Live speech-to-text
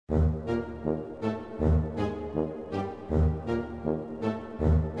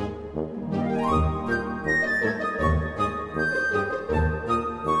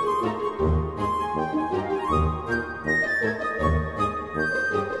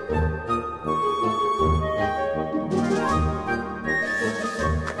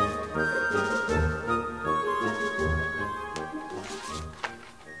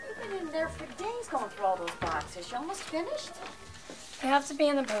finished? I have to be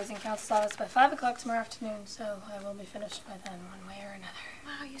in the opposing counsel's office by 5 o'clock tomorrow afternoon, so I will be finished by then, one way or another.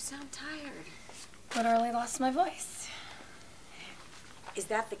 Wow, you sound tired. Literally lost my voice. Is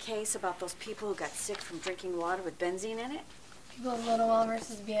that the case about those people who got sick from drinking water with benzene in it? People of Littlewell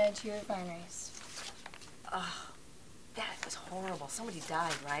versus VIG refineries. Oh, that was horrible. Somebody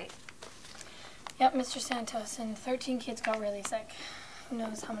died, right? Yep, Mr. Santos, and 13 kids got really sick. Who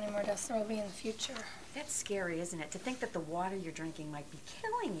knows how many more deaths there will be in the future. That's scary, isn't it? To think that the water you're drinking might be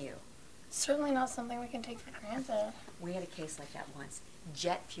killing you. It's certainly not something we can take for granted. We had a case like that once.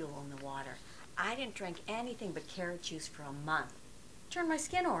 Jet fuel in the water. I didn't drink anything but carrot juice for a month. Turned my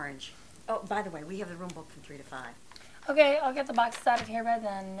skin orange. Oh, by the way, we have the room booked from 3 to 5. Okay, I'll get the boxes out of here by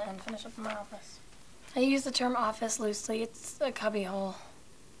then and finish up in my office. I use the term office loosely. It's a cubbyhole.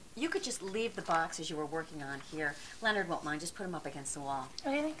 You could just leave the boxes you were working on here. Leonard won't mind. Just put them up against the wall.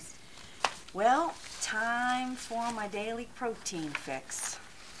 Okay, thanks. Well, time for my daily protein fix.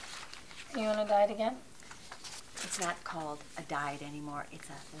 You on a diet again? It's not called a diet anymore. It's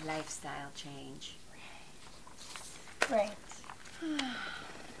a lifestyle change. Right.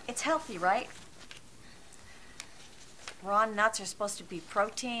 It's healthy, right? Raw nuts are supposed to be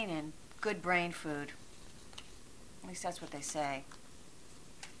protein and good brain food. At least that's what they say.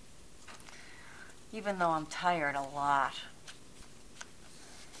 Even though I'm tired a lot.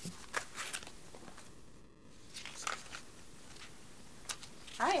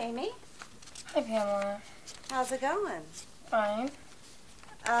 Hi, Amy. Hi, Pamela. How's it going? Fine.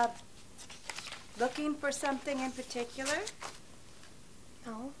 Looking for something in particular?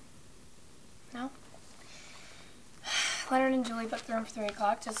 No. No. Leonard and Julie booked the room for 3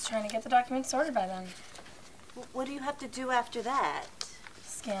 o'clock, just trying to get the documents sorted by then. What do you have to do after that?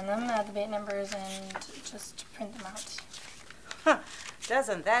 Scan them, add the bait numbers, and just print them out. Huh.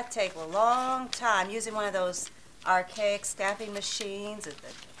 Doesn't that take a long time, using one of those archaic stamping machines with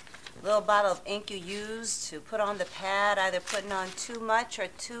the little bottle of ink you use to put on the pad, either putting on too much or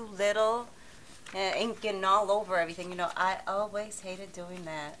too little, and ink getting all over everything. You know, I always hated doing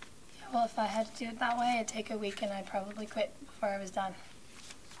that. Yeah, well, if I had to do it that way, it'd take a week and I'd probably quit before I was done.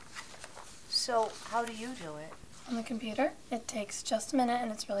 So, how do you do it? On the computer, it takes just a minute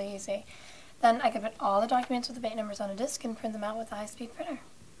and it's really easy. Then I can put all the documents with the bait numbers on a disk and print them out with a high-speed printer.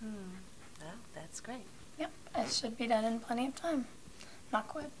 Well, that's great. Yep, it should be done in plenty of time.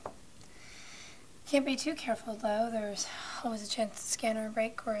 Knock wood. Can't be too careful, though. There's always a chance the scanner will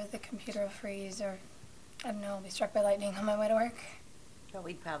break or the computer will freeze or, I don't know, I'll be struck by lightning on my way to work. Well,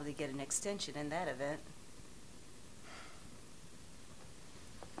 we'd probably get an extension in that event.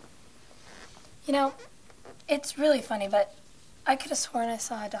 You know, it's really funny, but I could have sworn I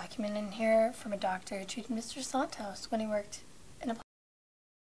saw a document in here from a doctor who treated Mr. Santos when he worked in a...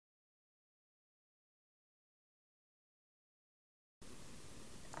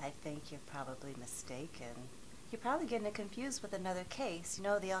 I think you're probably mistaken. You're probably getting it confused with another case. You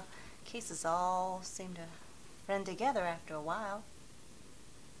know, the cases all seem to run together after a while.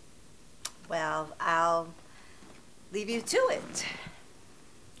 Well, I'll leave you to it.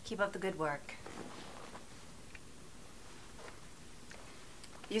 Keep up the good work.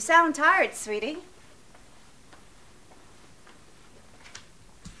 You sound tired, sweetie.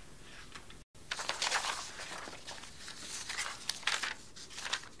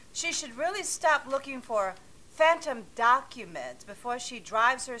 She should really stop looking for phantom documents before she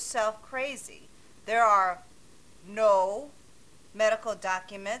drives herself crazy. There are no medical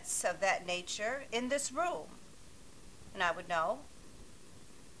documents of that nature in this room. And I would know.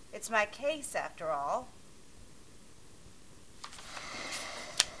 It's my case, after all.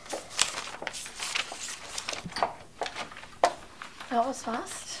 That was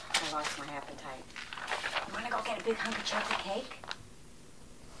fast. I lost my appetite. You want to go get a big hunk of chocolate cake?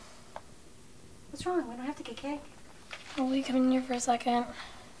 What's wrong? We don't have to get cake. Will you come in here for a second?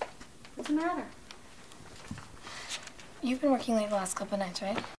 What's the matter? You've been working late the last couple of nights,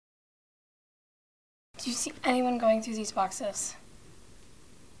 right? Do you see anyone going through these boxes?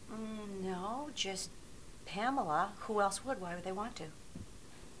 No, just Pamela. Who else would? Why would they want to?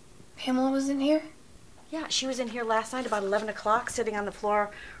 Pamela was in here? Yeah, she was in here last night about 11 o'clock, sitting on the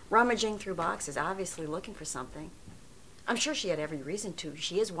floor, rummaging through boxes, obviously looking for something. I'm sure she had every reason to.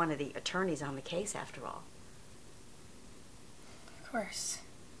 She is one of the attorneys on the case, after all. Of course.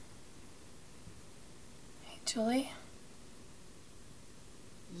 Hey, Julie?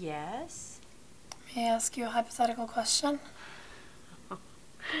 Yes? May I ask you a hypothetical question? Well,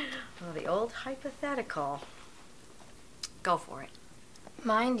 the old hypothetical. Go for it.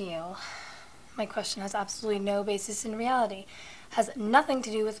 Mind you, My question has absolutely no basis in reality, has nothing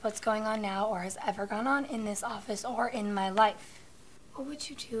to do with what's going on now or has ever gone on in this office or in my life. What would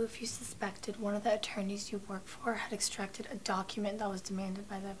you do if you suspected one of the attorneys you work for had extracted a document that was demanded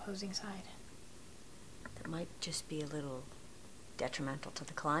by the opposing side? That might just be a little detrimental to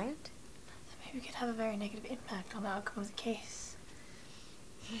the client. Maybe it could have a very negative impact on the outcome of the case.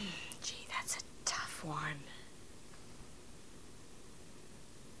 Gee, that's a tough one.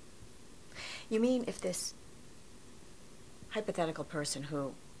 You mean if this hypothetical person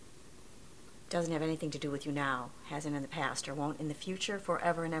who doesn't have anything to do with you now, hasn't in the past, or won't in the future,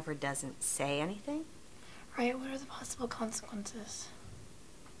 forever and ever doesn't say anything? Right, what are the possible consequences?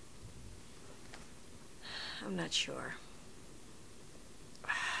 I'm not sure.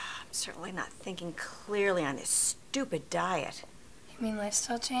 I'm certainly not thinking clearly on this stupid diet. You mean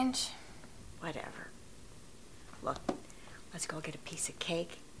lifestyle change? Whatever. Look, let's go get a piece of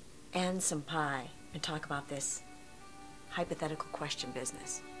cake and some pie and talk about this hypothetical question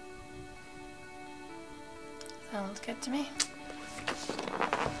business. Sounds good to me.